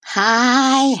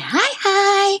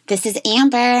Hi. This is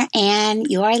Amber, and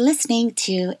you are listening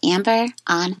to Amber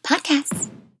on Podcasts.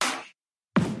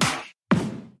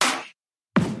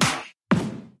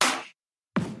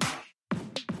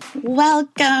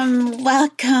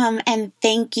 Welcome, and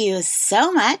thank you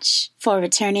so much for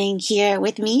returning here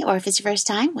with me, or if it's your first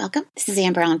time, welcome. This is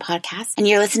Amber on Podcasts, and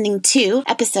you're listening to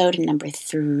episode number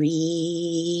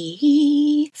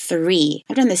 3.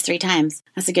 I've done this 3 times.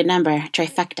 That's a good number,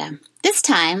 trifecta. This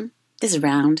time, this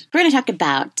round, we're going to talk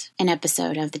about an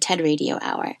episode of the TED Radio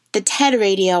Hour. The TED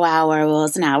Radio Hour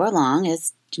was an hour long,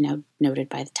 as noted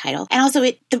by the title. And also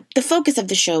the focus of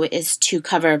the show is to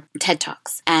cover TED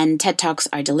Talks. And TED Talks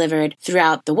are delivered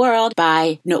throughout the world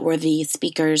by noteworthy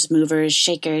speakers, movers,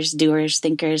 shakers, doers,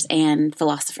 thinkers, and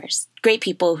philosophers. Great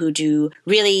people who do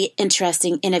really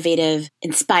interesting, innovative,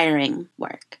 inspiring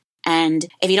work. And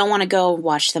if you don't want to go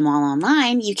watch them all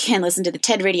online, you can listen to the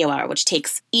TED Radio Hour, which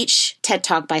takes each TED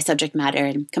Talk by subject matter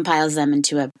and compiles them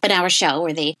into an hour show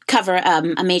where they cover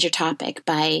a major topic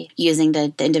by using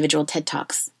the individual TED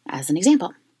Talks as an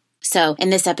example. So in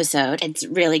this episode, it's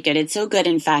really good. It's so good,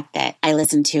 in fact, that I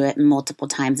listened to it multiple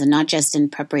times, and not just in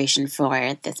preparation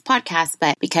for this podcast,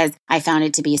 but because I found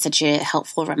it to be such a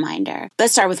helpful reminder.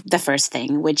 Let's start with the first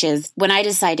thing, which is when I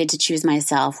decided to choose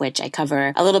myself, which I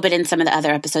cover a little bit in some of the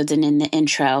other episodes and in the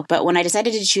intro, but when I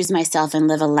decided to choose myself and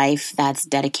live a life that's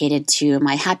dedicated to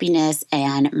my happiness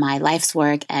and my life's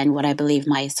work and what I believe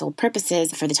my sole purpose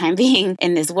is for the time being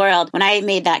in this world, when I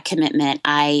made that commitment,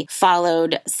 I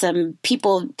followed some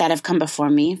people that have come before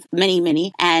me,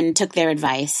 many, and took their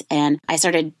advice. And I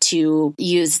started to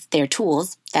use their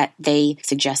tools that they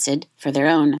suggested for their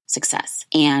own success.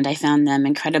 And I found them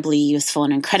incredibly useful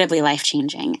and incredibly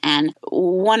life-changing. And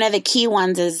one of the key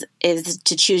ones is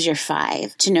to choose your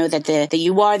 5, to know that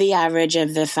you are the average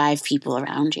of the 5 people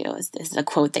around you. This is a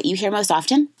quote that you hear most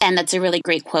often. And that's a really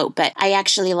great quote. But I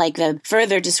actually like the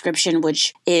further description,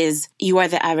 which is you are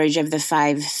the average of the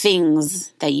 5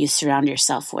 things that you surround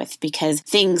yourself with. Because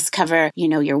things cover,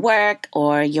 your work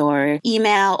or your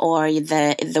email or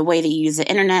the way that you use the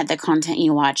internet, the content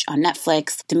you watch on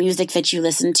Netflix, the music that you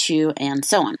listen to, and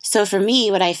so on. So for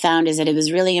me, what I found is that it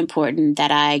was really important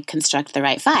that I construct the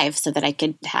right 5 so that I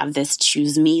could have this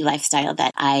choose me lifestyle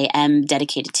that I am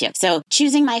dedicated to. So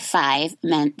choosing my 5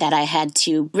 meant that I had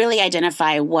to really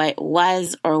identify what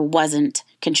was or wasn't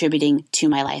contributing to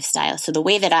my lifestyle. So the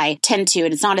way that I tend to,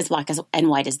 and it's not as black and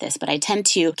white as this, but I tend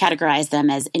to categorize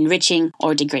them as enriching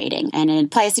or degrading. And it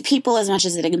applies to people as much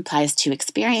as it applies to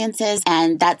experiences.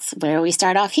 And that's where we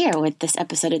start off here with this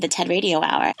episode of the TED Radio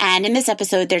Hour. And in this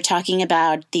episode, they're talking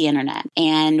about the internet.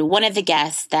 And one of the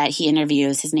guests that he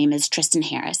interviews, his name is Tristan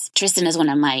Harris. Tristan is one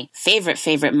of my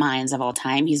favorite minds of all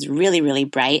time. He's really, really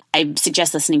bright. I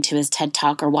suggest listening to his TED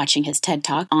Talk or watching his TED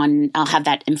Talk I'll have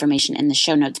that information in the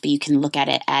show notes, but you can look at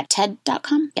it at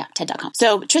TED.com. Yeah, TED.com.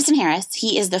 So Tristan Harris,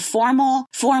 he is the former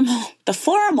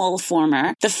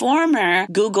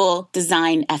Google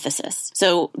design ethicist.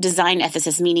 So design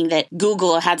ethicist, meaning that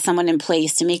Google had someone in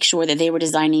place to make sure that they were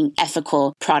designing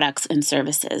ethical products and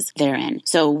services therein.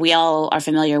 So we all are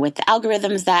familiar with the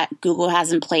algorithms that Google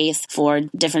has in place for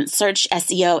different search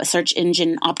SEO, search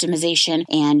engine optimization.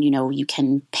 And, you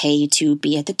can pay to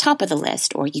be at the top of the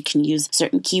list, or you can use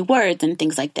certain keywords and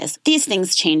things like this. These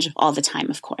things change all the time,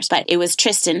 of course. But it was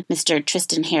Mr.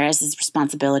 Tristan Harris's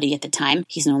responsibility at the time.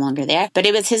 He's no longer there. But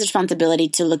it was his responsibility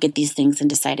to look at these things and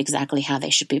decide exactly how they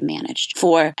should be managed.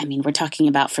 We're talking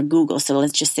about for Google, so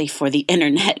let's just say for the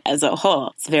internet as a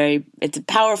whole. It's a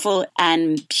powerful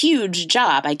and huge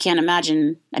job. I can't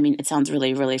imagine. It sounds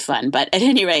really, really fun. But at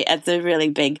any rate, it's a really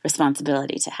big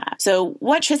responsibility to have. So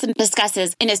what Tristan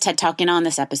discusses in his TED Talk and on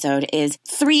this episode is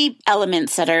 3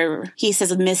 elements that he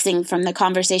says, missing from the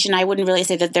conversation. I wouldn't really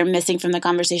say that they're missing from the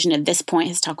conversation at this point.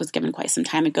 His talk was given quite some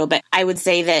time ago, but I would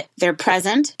say that they're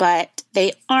present, but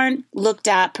they aren't looked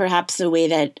at perhaps the way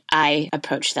that I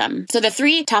approach them. So the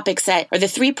 3 topics the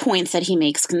 3 points that he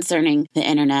makes concerning the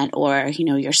internet or,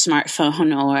 your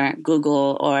smartphone or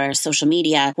Google or social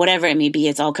media, whatever it may be,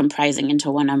 it's all comprising into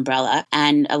one umbrella.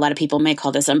 And a lot of people may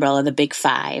call this umbrella the big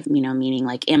 5, meaning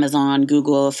like Amazon,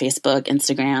 Google, Facebook,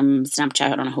 Instagram,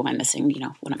 Snapchat. I don't know who I'm missing,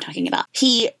 what I'm talking about.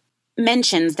 He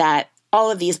mentions that all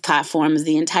of these platforms,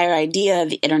 the entire idea of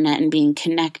the internet and being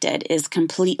connected is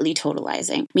completely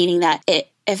totalizing, meaning that it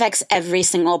affects every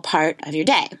single part of your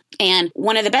day. And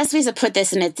one of the best ways to put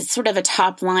this, and it's sort of a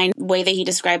top line way that he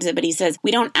describes it, but he says, we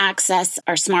don't access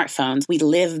our smartphones, we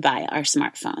live by our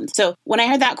smartphones. So when I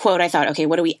heard that quote, I thought, okay,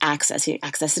 what do we access? You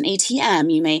access an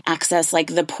ATM, you may access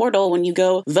like the portal when you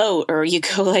go vote, or you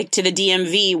go like to the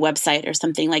DMV website or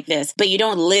something like this, but you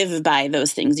don't live by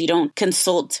those things. You don't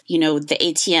consult, the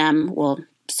ATM, well,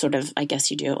 sort of, I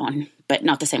guess you do but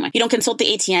not the same way. You don't consult the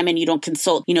ATM and you don't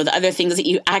consult, the other things that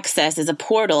you access as a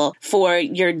portal for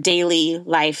your daily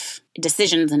life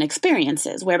decisions and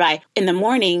experiences, whereby in the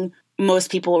morning,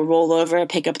 most people will roll over,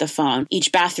 pick up the phone.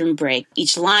 Each bathroom break,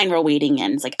 each line we're waiting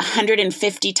in, it's like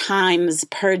 150 times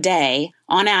per day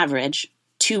on average.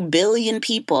 2 billion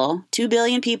people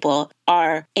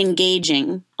are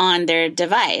engaging on their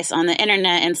device, on the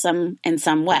internet in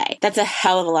some way. That's a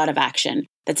hell of a lot of action.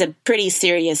 That's a pretty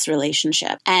serious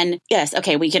relationship. And yes,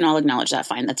 okay, we can all acknowledge that.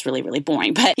 Fine, that's really, really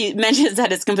boring. But he mentions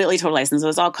that it's completely totalized, and so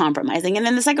it's all compromising. And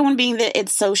then the second one being that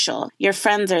it's social. Your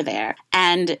friends are there.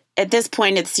 And at this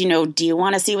point, it's, do you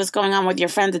want to see what's going on with your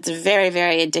friends? It's very,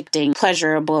 very addicting,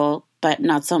 pleasurable, but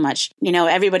not so much.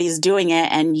 Everybody's doing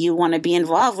it and you want to be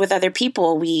involved with other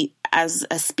people. We, as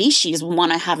a species,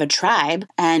 want to have a tribe.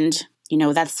 And,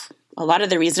 that's a lot of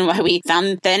the reason why we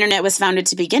found the internet was founded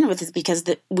to begin with, is because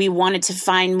we wanted to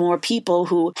find more people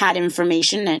who had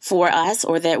information for us,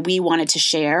 or that we wanted to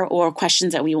share, or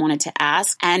questions that we wanted to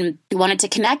ask. And we wanted to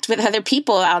connect with other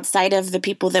people outside of the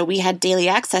people that we had daily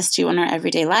access to in our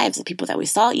everyday lives, the people that we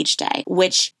saw each day,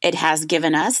 which it has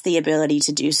given us the ability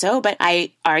to do so. But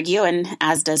I argue, and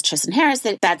as does Tristan Harris,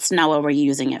 that that's not what we're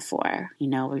using it for.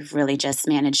 We've really just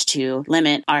managed to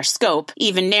limit our scope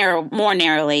even more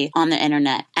narrowly on the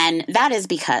internet. And that is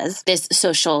because this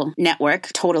social network,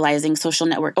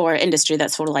 or industry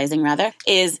that's totalizing rather,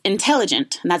 is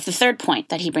intelligent. And that's the third point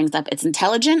that he brings up. It's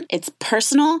intelligent, it's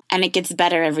personal, and it gets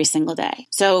better every single day.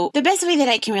 So the best way that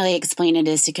I can really explain it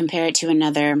is to compare it to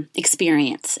another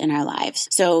experience in our lives.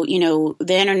 So,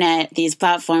 the internet, these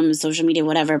platforms, social media,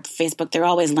 whatever, Facebook, they're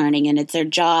always learning, and it's their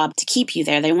job to keep you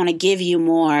there. They want to give you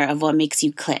more of what makes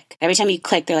you click. Every time you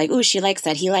click, they're like, ooh, she likes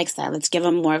that, he likes that. Let's give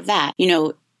them more of that.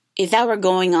 If that were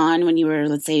going on when you were,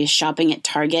 let's say, shopping at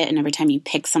Target, and every time you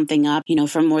pick something up,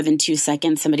 for more than 2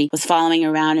 seconds, somebody was following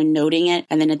around and noting it.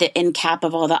 And then at the end cap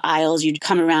of all the aisles, you'd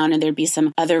come around and there'd be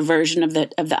some other version of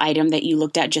the item that you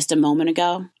looked at just a moment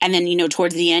ago. And then,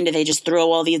 towards the end, they just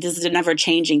throw all these, this is a never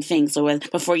changing thing. So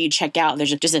before you check out,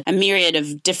 there's just a myriad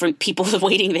of different people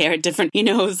waiting there at different,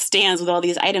 stands with all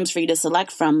these items for you to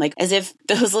select from, like as if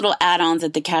those little add-ons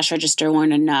at the cash register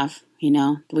weren't enough.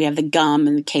 We have the gum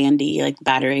and the candy, like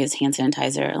batteries, hand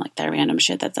sanitizer, like that random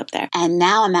shit that's up there. And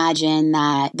now imagine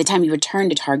that the time you return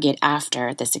to Target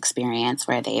after this experience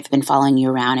where they've been following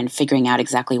you around and figuring out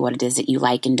exactly what it is that you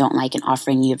like and don't like, and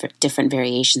offering you different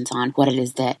variations on what it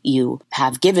is that you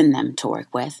have given them to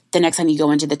work with. The next time you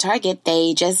go into the Target,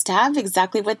 they just have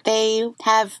exactly what they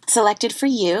have selected for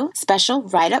you, special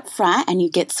right up front. And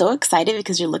you get so excited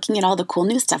because you're looking at all the cool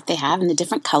new stuff they have and the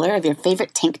different color of your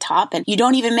favorite tank top. And you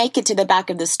don't even make it to the back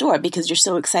of the store because you're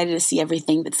so excited to see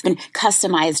everything that's been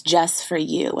customized just for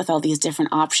you with all these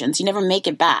different options. You never make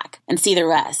it back and see the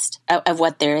rest of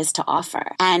what there is to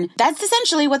offer. And that's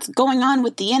essentially what's going on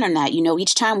with the internet.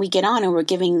 Each time we get on and we're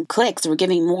giving clicks, we're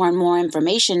giving more and more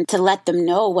information to let them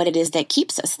know what it is that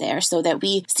keeps us there, so that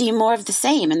we see more of the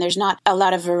same and there's not a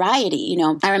lot of variety.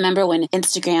 I remember when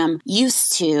Instagram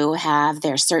used to have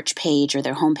their search page or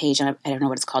their homepage, I don't know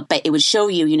what it's called, but it would show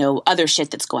you, other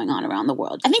shit that's going on around the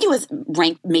world. I think it was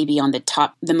ranked maybe on the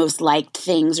top, the most liked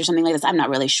things or something like this. I'm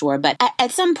not really sure. But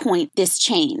at some point, this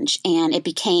changed and it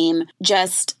became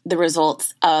just the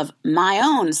results of my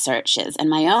own searches and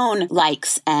my own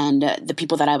likes and the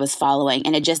people that I was following.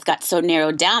 And it just got so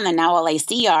narrowed down that now all I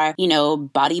see are,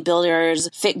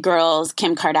 bodybuilders, fit girls,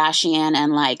 Kim Kardashian,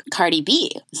 and like Cardi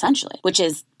B, essentially, which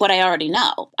is what I already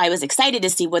know. I was excited to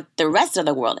see what the rest of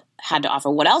the world had to offer,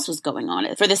 what else was going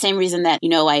on. For the same reason that,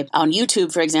 on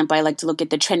YouTube, for example, I like to look at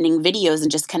the trending videos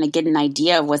and just kind of get an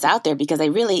idea of what's out there, because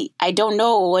I don't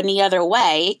know any other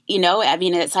way,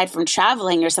 aside from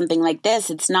traveling or something like this,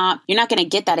 you're not going to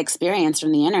get that experience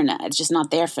from the internet. It's just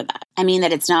not there for that.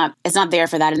 That it's not there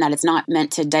for that, and that it's not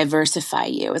meant to diversify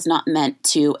you. It's not meant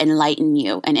to enlighten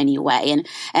you in any way.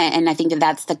 And I think that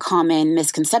that's the common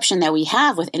misconception that we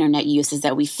have with internet use, is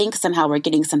that we think somehow we're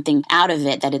getting something out of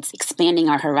it, that it's expanding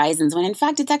our horizons, when in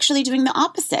fact it's actually doing the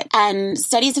opposite. And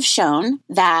studies have shown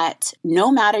that no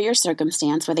matter your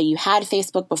circumstance, whether you had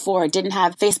Facebook before or didn't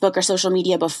have Facebook or social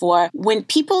media before, when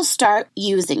people start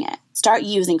using it, start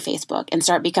using Facebook and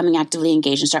start becoming actively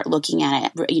engaged and start looking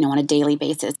at it, on a daily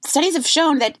basis, studies have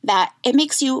shown that it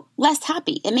makes you less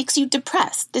happy. It makes you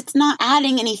depressed. It's not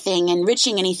adding anything,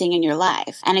 enriching anything in your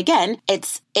life. And again,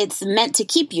 it's meant to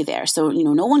keep you there. So,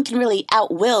 no one can really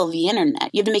outwill the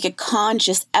internet. You have to make a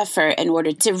conscious effort in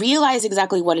order to realize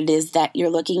exactly what it is that you're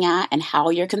looking at and how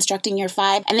you're constructing your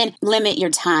vibe, and then limit your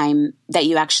time that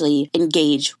you actually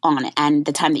engage on it and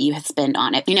the time that you spend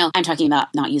on it. I'm talking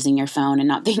about not using your phone and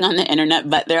not being on the internet,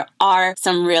 but there are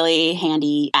some really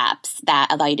handy apps that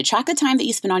allow you to track the time that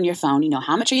you spend on your phone. You know,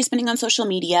 how much are you spending on social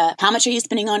media? How much are you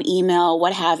spending on email?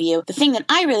 What have you? The thing that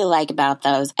I really like about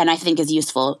those, and I think is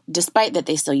useful, despite that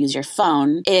they still use your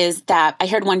phone, is that I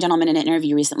heard one gentleman in an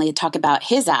interview recently talk about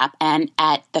his app, and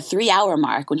at the 3-hour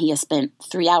mark, when he has spent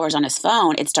 3 hours on his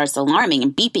phone, it starts alarming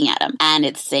and beeping at him. And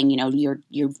it's saying, you know,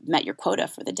 you've met your quota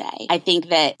for the day. I think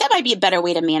that might be a better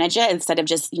way to manage it instead of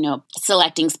just, you know,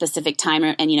 selecting specific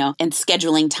timer and, you know, and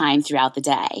scheduling time throughout the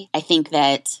day. I think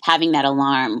that having that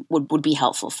alarm would be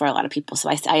helpful for a lot of people. So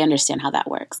I understand how that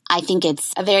works. I think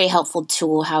it's a very helpful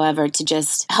tool, however, to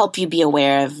just help you be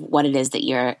aware of what it is that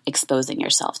you're exposing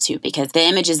yourself to, because the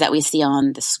images that we see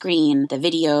on the screen, the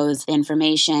videos, the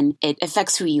information, it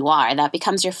affects who you are. That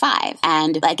becomes your 5.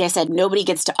 And like I said, nobody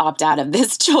gets to opt out of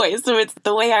this choice. So it's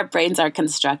the way our brains are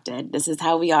constructed. This is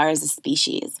how we are as a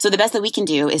species. So the best that we can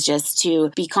do is just to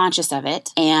be conscious of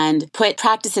it and put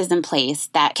practices in place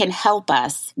that can help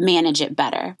us manage it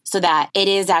better so that it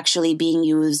is actually being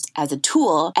used as a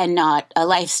tool and not a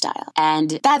lifestyle.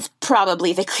 And that's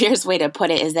probably the clearest way to put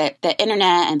it, is that the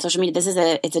internet and social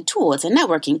media, it's a tool. It's a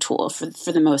networking tool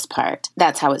for the most part.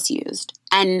 That's how it's used.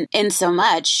 And in so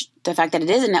much, the fact that it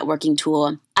is a networking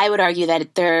tool, I would argue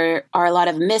that there are a lot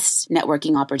of missed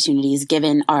networking opportunities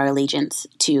given our allegiance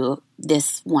to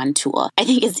this one tool. I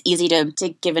think it's easy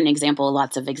to give an example,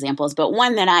 lots of examples, but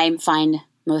one that I find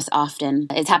most often,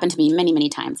 it's happened to me many, many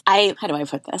times. How do I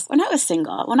put this? When I'm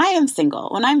single,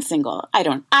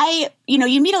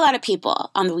 you meet a lot of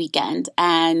people on the weekend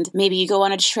and maybe you go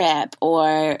on a trip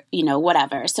or, you know,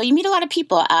 whatever. So you meet a lot of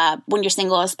people when you're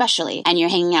single, especially, and you're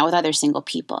hanging out with other single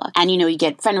people. And, you know, you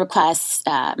get friend requests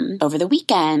over the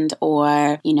weekend,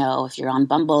 or, you know, if you're on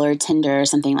Bumble or Tinder or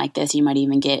something like this, you might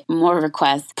even get more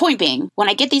requests. Point being, when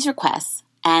I get these requests,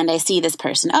 and I see this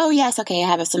person. Oh, yes. Okay. I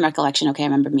have some recollection. Okay. I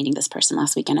remember meeting this person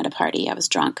last weekend at a party. I was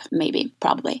drunk. Maybe.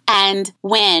 Probably. And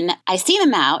when I see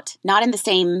them out, not in the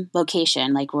same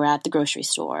location, like we're at the grocery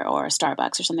store or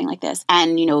Starbucks or something like this.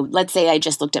 And, you know, let's say I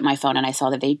just looked at my phone and I saw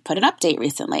that they put an update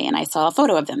recently and I saw a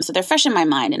photo of them. So they're fresh in my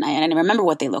mind and I remember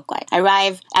what they look like. I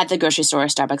arrive at the grocery store or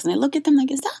Starbucks and I look at them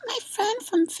like, is that my friend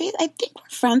from Facebook? I think we're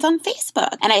friends on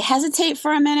Facebook. And I hesitate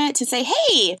for a minute to say,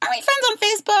 hey, are we friends on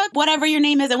Facebook? Whatever your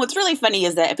name is. And what's really funny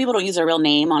is that if people don't use their real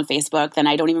name on Facebook, then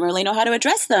I don't even really know how to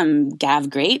address them. Gav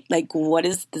Great? Like, what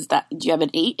is that? Do you have an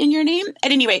 8 in your name?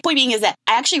 At any rate, point being is that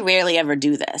I actually rarely ever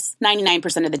do this.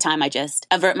 99% of the time, I just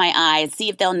avert my eyes, see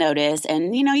if they'll notice.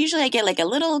 And, you know, usually I get like a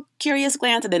little curious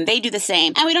glance and then they do the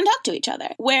same. And we don't talk to each other,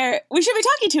 where we should be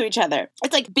talking to each other.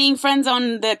 It's like being friends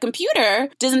on the computer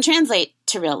doesn't translate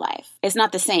to real life. It's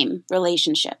not the same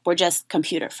relationship. We're just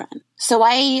computer friends. So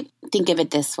I think of it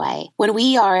this way. When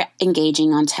we are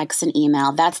engaging on text and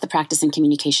email, that's the practice and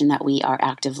communication that we are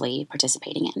actively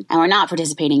participating in. And we're not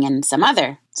participating in some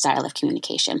other style of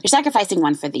communication. You're sacrificing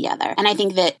one for the other. And I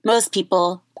think that most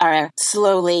people are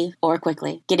slowly or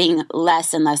quickly getting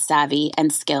less and less savvy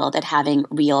and skilled at having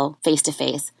real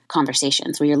face-to-face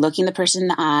conversations where you're looking the person in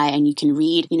the eye and you can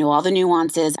read, you know, all the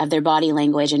nuances of their body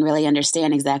language and really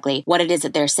understand exactly what it is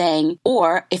that they're saying,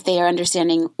 or if they are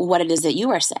understanding what it is that you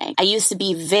are saying. I used to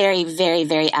be very, very,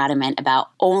 very adamant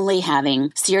about only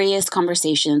having serious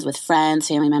conversations with friends,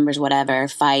 family members, whatever,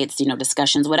 fights, you know,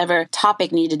 discussions, whatever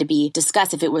topic needed to be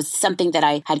discussed. If it was something that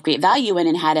I had great value in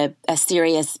and had a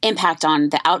serious impact on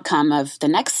the outcome of the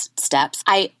next steps,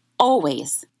 I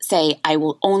always say I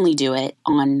will only do it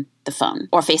on the phone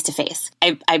or face-to-face.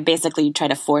 I basically try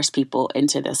to force people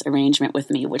into this arrangement with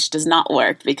me, which does not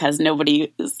work because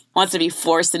nobody wants to be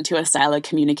forced into a style of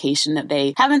communication that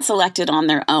they haven't selected on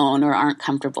their own or aren't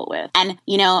comfortable with. And,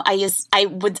 you know, I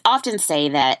would often say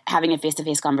that having a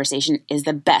face-to-face conversation is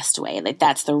the best way. Like,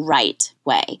 that's the right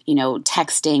way. You know,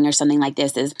 texting or something like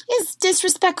this is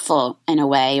disrespectful in a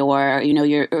way, or, you know,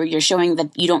 you're showing that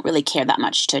you don't really care that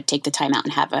much to take the time out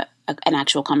and have an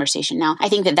actual conversation. Now, I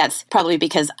think that that's probably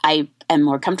because I am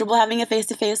more comfortable having a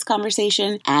face-to-face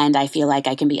conversation, and I feel like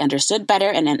I can be understood better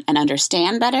and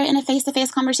understand better in a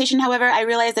face-to-face conversation. However, I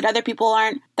realize that other people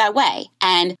aren't that way,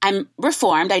 and I'm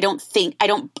reformed. I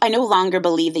no longer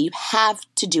believe that you have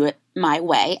to do it my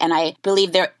way, and I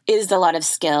believe there is a lot of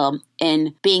skill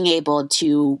in being able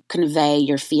to convey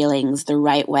your feelings the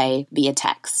right way via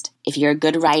text. If you're a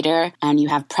good writer and you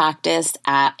have practice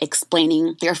at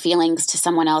explaining your feelings to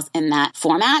someone else in that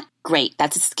format, great.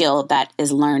 That's a skill that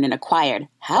is learned and acquired.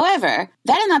 However,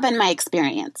 that has not been my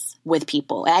experience with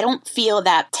people. I don't feel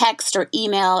that text or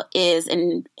email is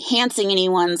enhancing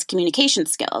anyone's communication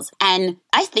skills. And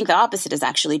I think the opposite is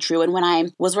actually true. And when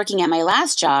I was working at my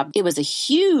last job, it was a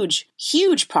huge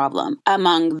huge, huge problem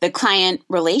among the client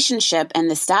relationship and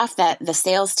the staff, that the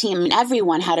sales team, and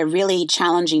everyone had a really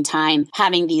challenging time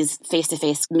having these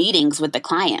face-to-face meetings with the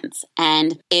clients.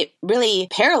 And it really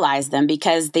paralyzed them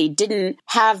because they didn't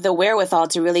have the wherewithal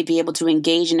to really be able to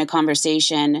engage in a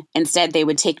conversation. Instead, they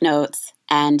would take notes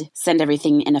and send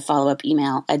everything in a follow-up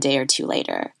email a day or two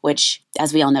later, which,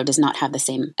 as we all know, does not have the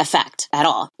same effect at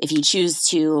all. If you choose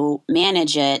to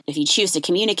manage it, if you choose to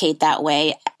communicate that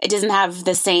way, it doesn't have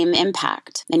the same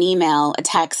impact. An email, a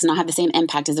text, does not have the same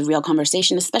impact as a real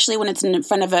conversation, especially when it's in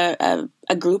front of a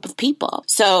group of people.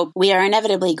 So we are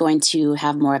inevitably going to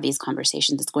have more of these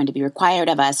conversations. It's going to be required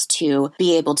of us to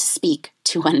be able to speak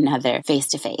to one another face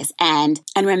to face. And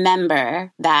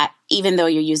remember that even though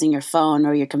you're using your phone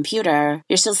or your computer,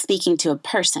 you're still speaking to a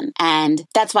person. And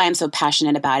that's why I'm so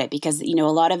passionate about it, because, a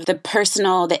lot of the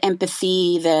personal, the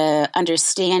empathy, the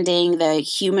understanding, the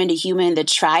human to human, the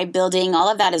tribe building, all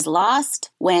of that is lost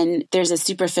when there's a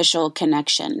superficial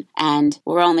connection and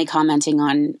we're only commenting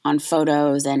on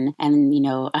photos and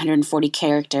 140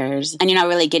 characters, and you're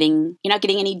not getting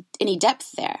any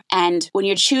depth there. And when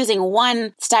you're choosing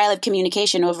one style of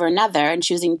communication over another and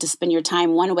choosing to spend your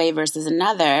time one way versus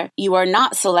another, you are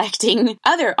not selecting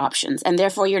other options. And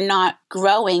therefore, you're not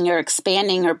growing or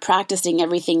expanding or practicing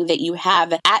everything that you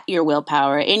have at your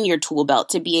willpower in your tool belt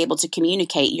to be able to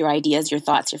communicate your ideas, your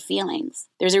thoughts, your feelings.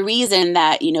 There's a reason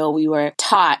that, we were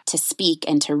taught to speak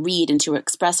and to read and to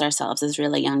express ourselves as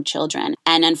really young children.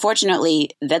 And unfortunately,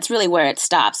 that's really where it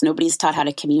stops. Nobody's taught how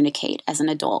to communicate as an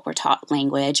adult. We're taught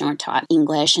language and we're taught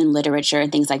English and literature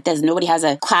and things like this. Nobody has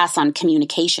a class on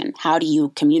communication. How do you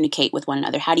communicate with one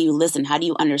another? How do you listen? How do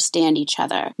you understand each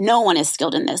other? No one is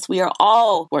skilled in this. We are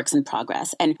all works in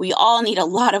progress, and we all need a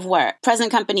lot of work,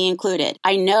 present company included.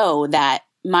 I know that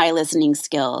my listening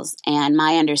skills and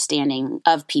my understanding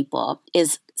of people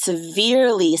is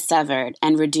severely severed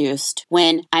and reduced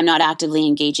when I'm not actively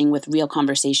engaging with real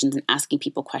conversations and asking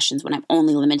people questions, when I'm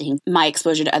only limiting my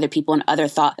exposure to other people and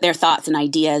their thoughts and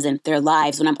ideas and their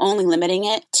lives, when I'm only limiting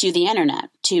it to the internet,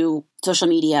 to social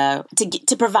media,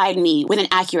 to provide me with an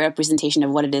accurate representation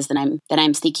of what it is that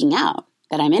I'm seeking out,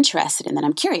 that I'm interested in, that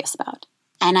I'm curious about.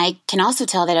 And I can also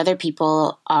tell that other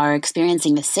people are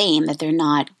experiencing the same, that they're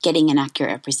not getting an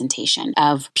accurate representation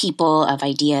of people, of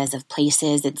ideas, of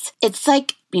places. It's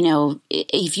like,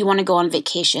 if you want to go on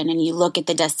vacation and you look at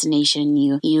the destination,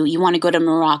 you want to go to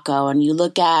Morocco and you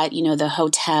look at, the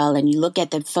hotel and you look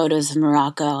at the photos of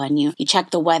Morocco and you check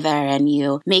the weather and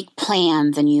you make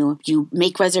plans and you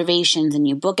make reservations and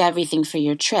you book everything for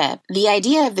your trip. The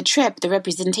idea of the trip, the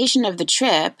representation of the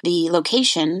trip, the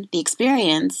location, the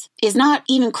experience is not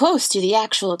even close to the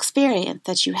actual experience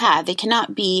that you had. They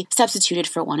cannot be substituted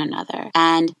for one another.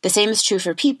 And the same is true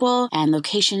for people and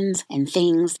locations and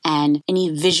things and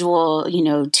any visual,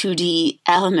 2D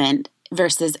element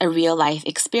versus a real life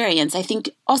experience. I think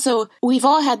also we've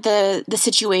all had the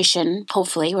situation,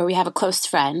 hopefully, where we have a close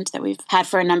friend that we've had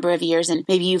for a number of years, and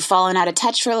maybe you've fallen out of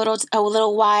touch for a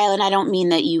little while. And I don't mean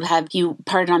that you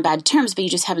parted on bad terms, but you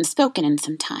just haven't spoken in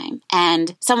some time.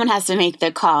 And someone has to make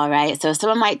the call, right? So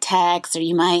someone might text, or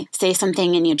you might say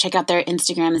something and you check out their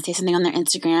Instagram and say something on their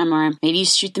Instagram, or maybe you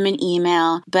shoot them an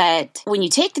email. But when you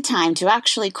take the time to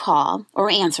actually call or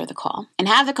answer the call and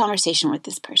have the conversation with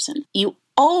this person, you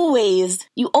always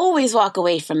walk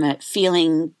away from it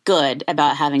feeling good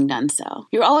about having done so.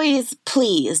 You're always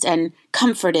pleased and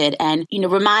comforted and,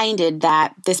 reminded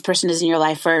that this person is in your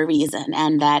life for a reason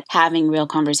and that having real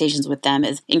conversations with them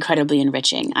is incredibly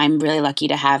enriching. I'm really lucky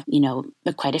to have,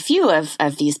 quite a few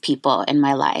of these people in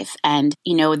my life. And,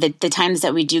 the times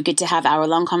that we do get to have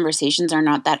hour-long conversations are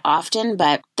not that often,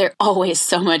 but they're always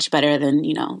so much better than,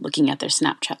 looking at their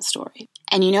Snapchat story.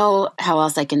 And how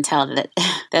else I can tell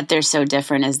that they're so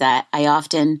different is that I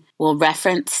often will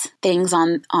reference things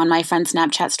on my friend's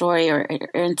Snapchat story or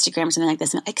Instagram or something like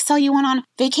this. Like, saw you went on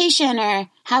vacation, or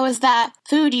how was that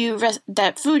food you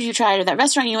tried, or that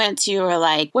restaurant you went to, or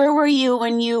like, where were you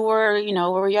when you were,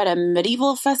 were you at a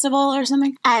medieval festival or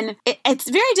something? And it's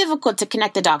very difficult to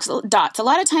connect the dots. A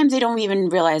lot of times they don't even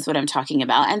realize what I'm talking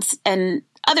about. And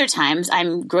other times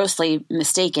I'm grossly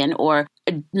mistaken or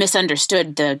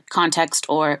misunderstood the context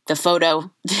or the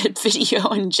photo, the video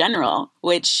in general,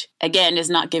 which again is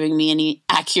not giving me any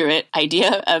accurate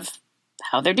idea of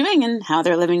how they're doing and how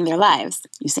they're living their lives,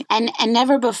 you see. And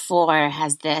never before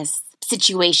has this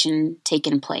situation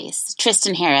taken place.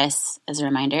 Tristan Harris, as a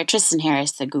reminder,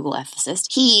 the Google ethicist,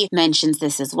 he mentions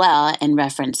this as well in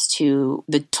reference to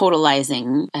the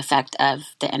totalizing effect of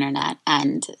the internet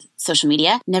and social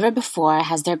media. Never before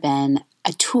has there been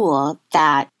a tool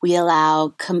that we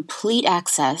allow complete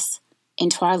access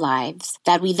into our lives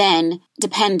that we then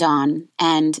depend on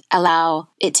and allow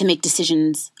it to make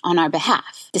decisions on our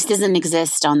behalf. This doesn't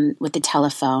exist with the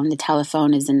telephone. The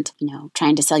telephone isn't,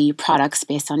 trying to sell you products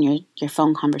based on your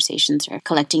phone conversations or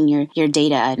collecting your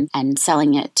data and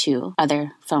selling it to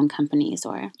other phone companies.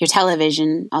 Or your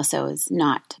television also is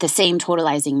not the same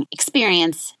totalizing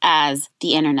experience as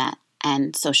the internet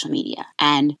and social media.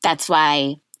 And that's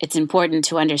why it's important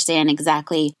to understand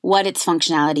exactly what its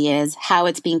functionality is, how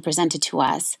it's being presented to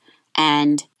us,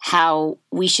 and how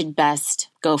we should best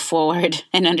go forward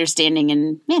in understanding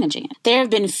and managing it. There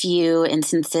have been few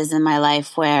instances in my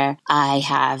life where I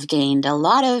have gained a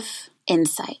lot of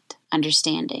insight,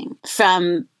 understanding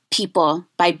from people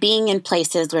by being in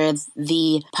places where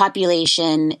the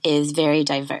population is very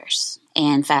diverse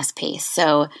and fast-paced.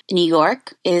 So New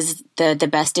York is the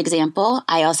best example.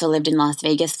 I also lived in Las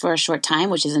Vegas for a short time,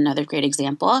 which is another great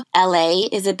example. LA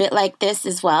is a bit like this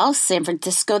as well. San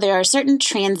Francisco, there are certain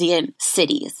transient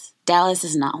cities. Dallas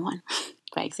is not one.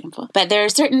 By example. But there are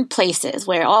certain places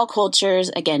where all cultures,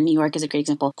 again, New York is a great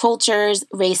example, cultures,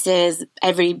 races,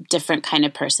 every different kind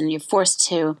of person, you're forced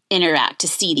to interact, to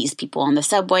see these people on the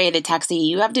subway, the taxi.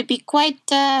 You have to be quite,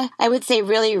 I would say,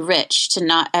 really rich to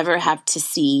not ever have to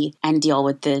see and deal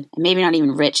with maybe not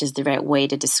even rich is the right way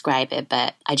to describe it,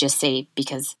 but I just say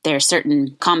because there are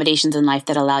certain accommodations in life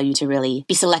that allow you to really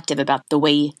be selective about the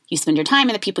way you spend your time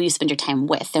and the people you spend your time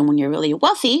with. And when you're really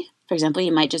wealthy, for example,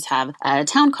 you might just have a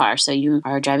town car, so you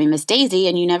are driving Miss Daisy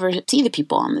and you never see the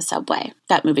people on the subway.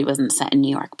 That movie wasn't set in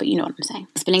New York, but you know what I'm saying.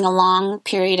 Spending a long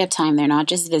period of time there, not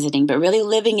just visiting, but really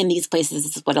living in these places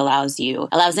is what allows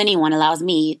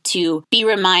me to be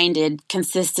reminded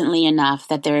consistently enough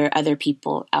that there are other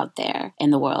people out there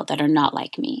in the world that are not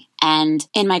like me. And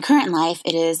in my current life,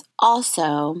 it is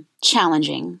also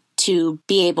challenging to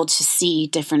be able to see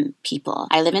different people.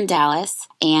 I live in Dallas,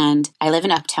 and I live in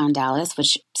Uptown Dallas,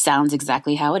 which sounds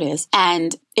exactly how it is.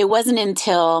 And it wasn't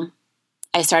until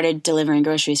I started delivering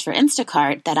groceries for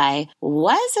Instacart that I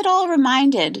was at all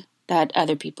reminded that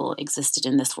other people existed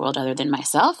in this world other than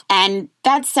myself. And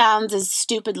that sounds as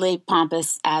stupidly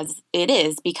pompous as it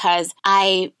is, because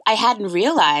I hadn't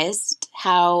realized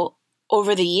how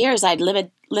over the years I'd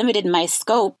limited my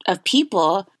scope of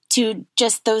people to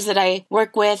just those that I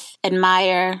work with,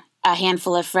 admire, a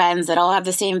handful of friends that all have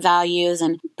the same values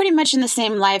and pretty much in the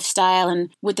same lifestyle and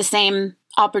with the same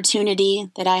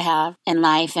opportunity that I have in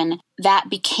life. And that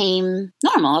became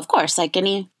normal, of course, like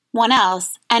anyone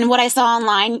else. And what I saw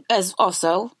online is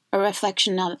also a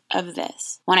reflection of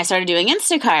this. When I started doing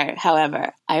Instacart,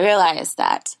 however, I realized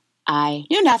that I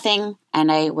knew nothing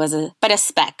and I was but a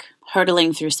speck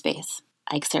hurtling through space,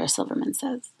 like Sarah Silverman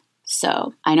says.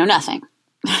 So I know nothing.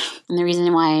 And the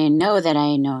reason why I know that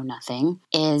I know nothing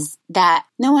is that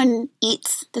no one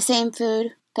eats the same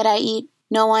food that I eat.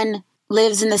 No one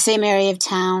lives in the same area of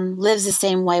town, lives the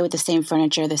same way with the same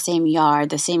furniture, the same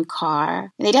yard, the same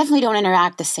car. They definitely don't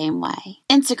interact the same way.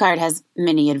 Instacart has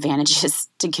many advantages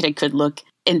to get a good look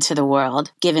into the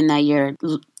world, given that you're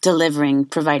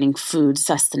providing food,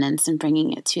 sustenance, and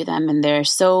bringing it to them. And there are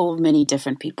so many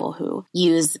different people who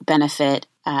benefit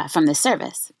from this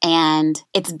service. And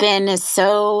it's been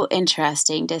so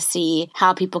interesting to see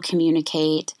how people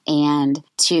communicate and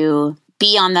to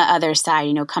be on the other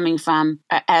side, coming from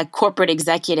a corporate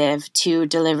executive to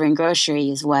delivering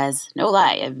groceries was, no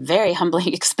lie, a very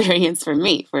humbling experience for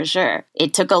me, for sure.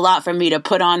 It took a lot for me to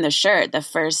put on the shirt the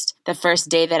first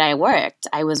day that I worked.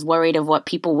 I was worried of what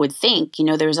people would think.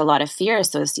 There was a lot of fear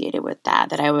associated with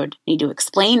that I would need to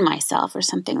explain myself or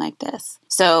something like this.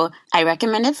 So I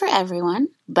recommend it for everyone,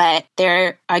 but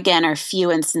there, again, are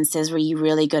few instances where you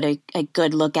really get a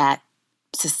good look at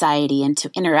society and to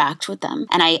interact with them.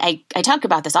 And I talk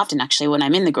about this often, actually, when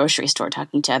I'm in the grocery store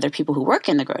talking to other people who work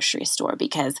in the grocery store,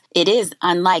 because it is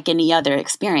unlike any other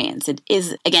experience. It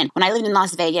is, again, when I lived in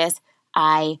Las Vegas,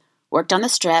 I worked on the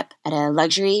Strip at a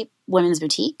luxury women's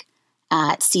boutique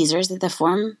at Caesars, at the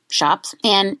Forum Shops.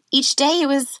 And each day it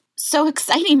was so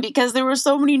exciting because there were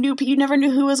so many new people. You never knew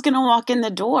who was going to walk in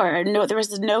the door. No, there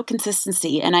was no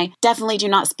consistency. And I definitely do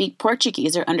not speak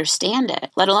Portuguese or understand it,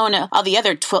 let alone all the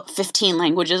other 15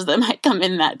 languages that might come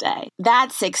in that day.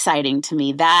 That's exciting to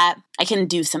me, that I can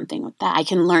do something with that. I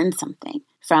can learn something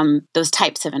from those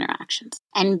types of interactions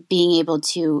and being able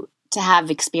to have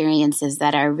experiences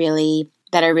that are really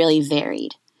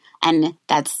varied. And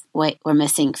that's what we're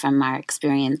missing from our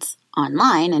experience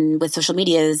online and with social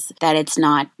media, is that it's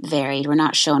not varied. We're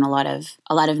not shown a lot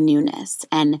of newness.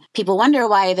 And people wonder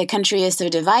why the country is so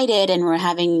divided and we're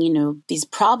having, these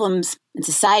problems in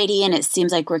society. And it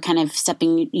seems like we're kind of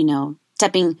stepping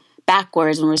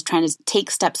backwards when we're trying to take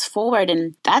steps forward.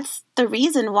 And that's the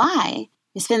reason why.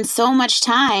 We spend so much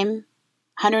time,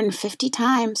 150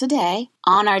 times a day,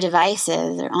 on our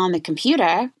devices or on the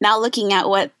computer, not looking at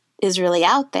what is really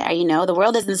out there. The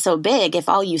world isn't so big if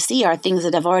all you see are things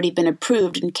that have already been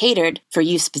approved and catered for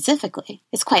you specifically.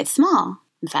 It's quite small,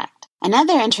 in fact.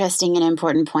 Another interesting and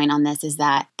important point on this is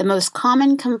that the most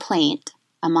common complaint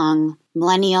among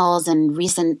millennials and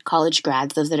recent college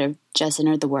grads, those that have just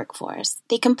entered the workforce,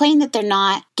 they complain that they're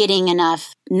not getting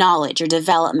enough knowledge or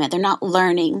development. They're not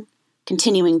learning,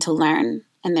 continuing to learn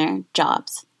in their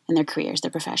jobs, in their careers, their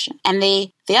profession. And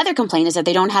the other complaint is that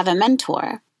they don't have a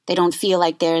mentor. They don't feel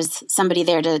like there's somebody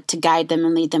there to guide them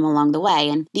and lead them along the way.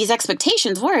 And these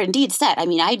expectations were indeed set.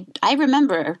 I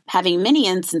remember having many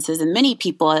instances and many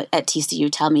people at TCU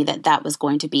tell me that that was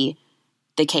going to be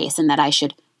the case and that I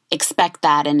should expect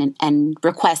that and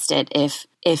request it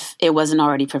if it wasn't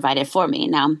already provided for me.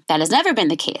 Now, that has never been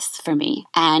the case for me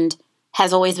and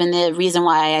has always been the reason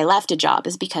why I left a job,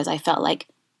 is because I felt like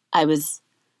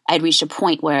I'd reached a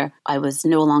point where I was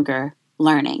no longer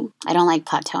learning. I don't like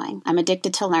plateauing. I'm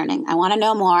addicted to learning. I want to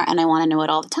know more and I want to know it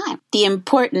all the time. The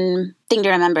important thing to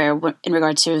remember in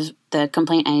regards to the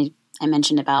complaint I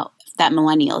mentioned about that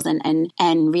millennials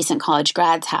and recent college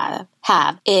grads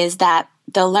have is that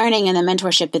the learning and the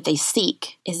mentorship that they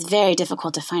seek is very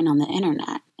difficult to find on the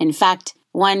internet. In fact,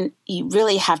 you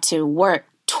really have to work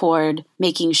toward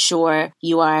making sure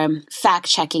you are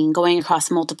fact-checking, going across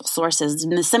multiple sources in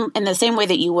the same way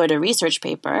that you would a research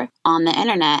paper on the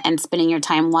internet, and spending your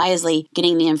time wisely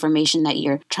getting the information that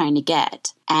you're trying to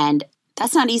get. And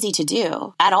that's not easy to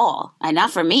do at all. And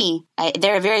not for me.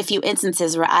 There are very few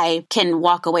instances where I can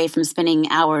walk away from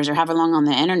spending hours or however long on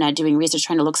the internet doing research,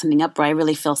 trying to look something up, where I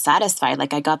really feel satisfied,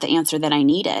 like I got the answer that I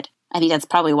needed. I think that's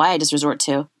probably why I just resort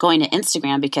to going to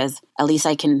Instagram, because at least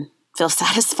I can feel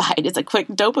satisfied. It's a quick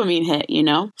dopamine hit,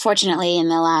 Fortunately, in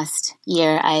the last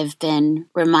year, I've been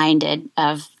reminded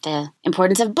of the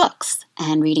importance of books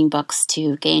and reading books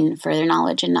to gain further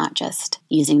knowledge and not just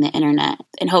using the internet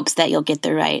in hopes that you'll get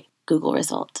the right Google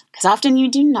result. Because often you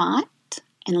do not,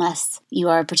 unless you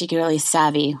are particularly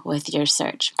savvy with your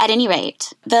search. At any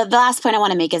rate, the last point I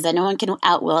want to make is that no one can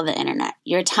outwill the internet.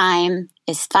 Your time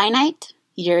is finite.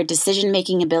 Your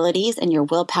decision-making abilities and your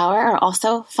willpower are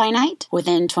also finite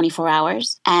within 24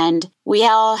 hours. And we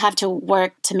all have to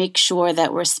work to make sure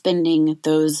that we're spending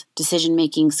those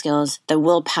decision-making skills, the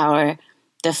willpower,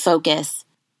 the focus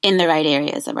in the right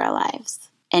areas of our lives.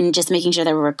 And just making sure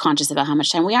that we're conscious about how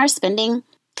much time we are spending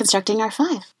constructing our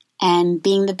 5 and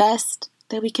being the best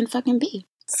that we can fucking be.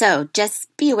 So just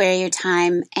be aware of your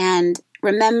time and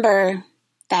remember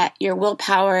that your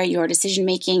willpower, your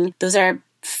decision-making, those are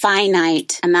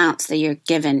finite amounts that you're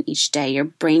given each day. Your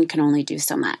brain can only do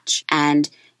so much. And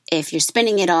if you're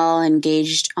spending it all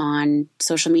engaged on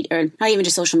social media, or not even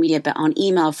just social media, but on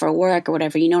email for work or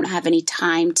whatever, you don't have any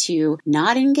time to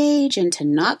not engage and to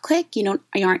not click. You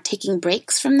aren't taking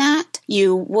breaks from that.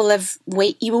 You will have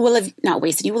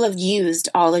used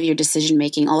all of your decision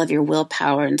making, all of your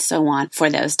willpower and so on for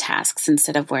those tasks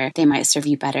instead of where they might serve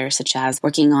you better, such as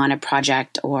working on a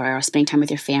project or spending time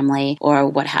with your family or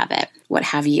what have it.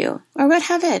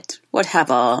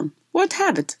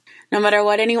 No matter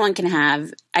what anyone can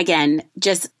have, again,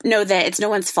 just know that it's no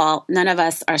one's fault. None of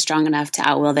us are strong enough to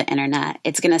outwill the internet.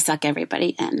 It's going to suck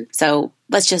everybody in. So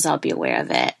let's just all be aware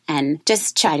of it and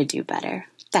just try to do better.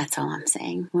 That's all I'm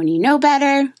saying. When you know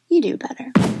better, you do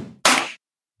better.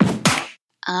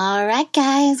 All right,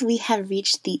 guys, we have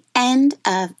reached the end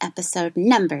of episode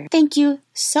number. Thank you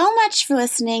so much for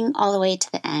listening all the way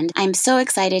to the end. I'm so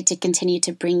excited to continue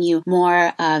to bring you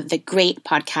more of the great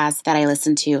podcasts that I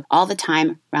listen to all the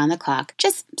time, round the clock.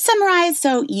 Just summarize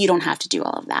so you don't have to do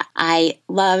all of that. I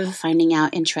love finding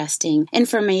out interesting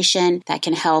information that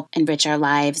can help enrich our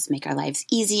lives, make our lives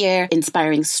easier,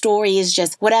 inspiring stories,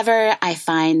 just whatever I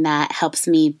find that helps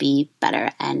me be better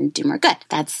and do more good.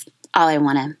 That's all I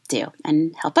want to do,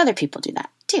 and help other people do that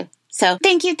too. So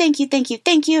thank you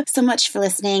so much for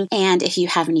listening. And if you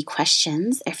have any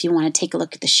questions, if you want to take a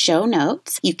look at the show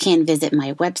notes, you can visit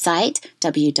my website,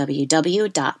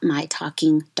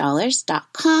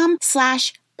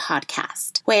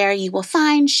 www.mytalkingdollars.com/podcast, where you will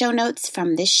find show notes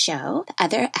from this show, the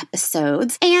other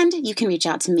episodes, and you can reach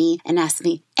out to me and ask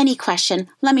me any question.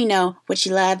 Let me know what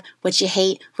you love, what you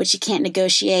hate, what you can't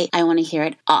negotiate. I want to hear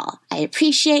it all. I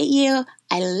appreciate you.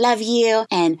 I love you.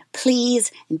 And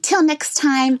please, until next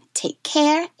time, take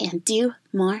care and do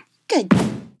more good.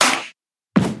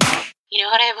 You know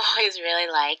what I've always really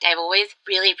liked? I've always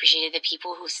really appreciated the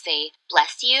people who say,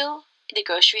 bless you, at the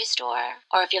grocery store,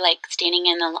 or if you're like standing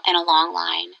in a long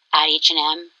line at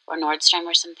H&M or Nordstrom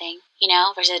or something,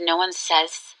 versus no one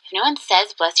says, If no one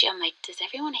says bless you, I'm like, does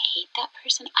everyone hate that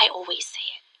person? I always say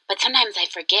it. But sometimes I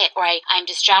forget, or I'm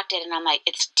distracted and I'm like,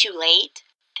 it's too late.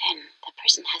 Then that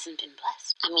person hasn't been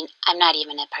blessed. I mean, I'm not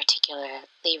even a particularly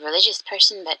religious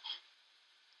person, but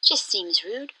it just seems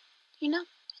rude, you know?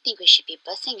 I think we should be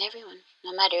blessing everyone,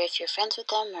 no matter if you're friends with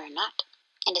them or not.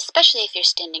 And especially if you're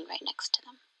standing right next to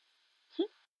them.